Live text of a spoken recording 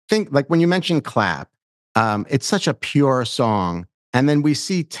think, like when you mentioned Clap, it's such a pure song. And then we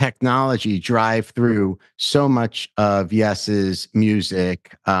see technology drive through so much of Yes's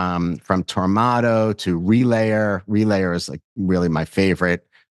music, from Tormato to Relayer. Relayer is like really my favorite.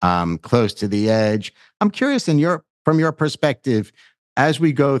 Close to the Edge. I'm curious, from your perspective, as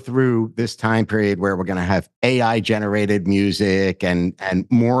we go through this time period where we're going to have AI generated music and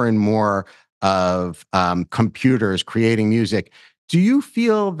more of computers creating music, do you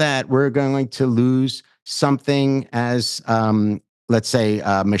feel that we're going to lose something as, let's say,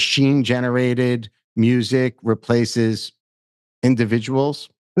 machine generated music replaces individuals?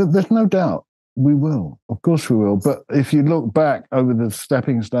 There's no doubt we will. Of course we will. But if you look back over the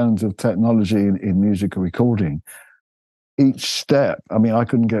stepping stones of technology in musical recording, each step, I mean, I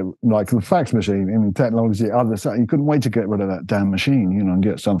couldn't get, like the fax machine in technology, you couldn't wait to get rid of that damn machine, and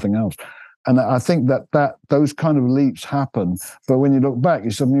get something else. And I think that those kind of leaps happen. But when you look back,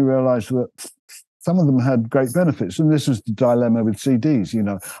 you suddenly realize that some of them had great benefits. And this is the dilemma with CDs,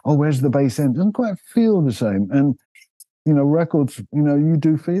 where's the bass end? It doesn't quite feel the same. And, records, you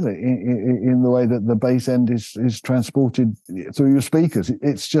do feel it in the way that the bass end is transported through your speakers.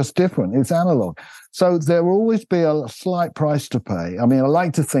 It's just different. It's analog. So there will always be a slight price to pay. I mean, I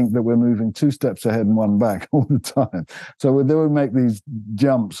like to think that we're moving 2 steps ahead and 1 back all the time. So we make these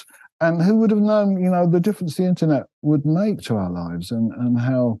jumps. And who would have known, the difference the internet would make to our lives and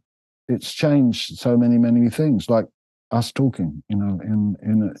how it's changed so many things, like us talking,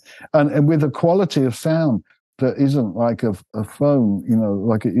 and with a quality of sound that isn't like a phone,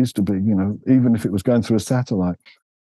 like it used to be, even if it was going through a satellite.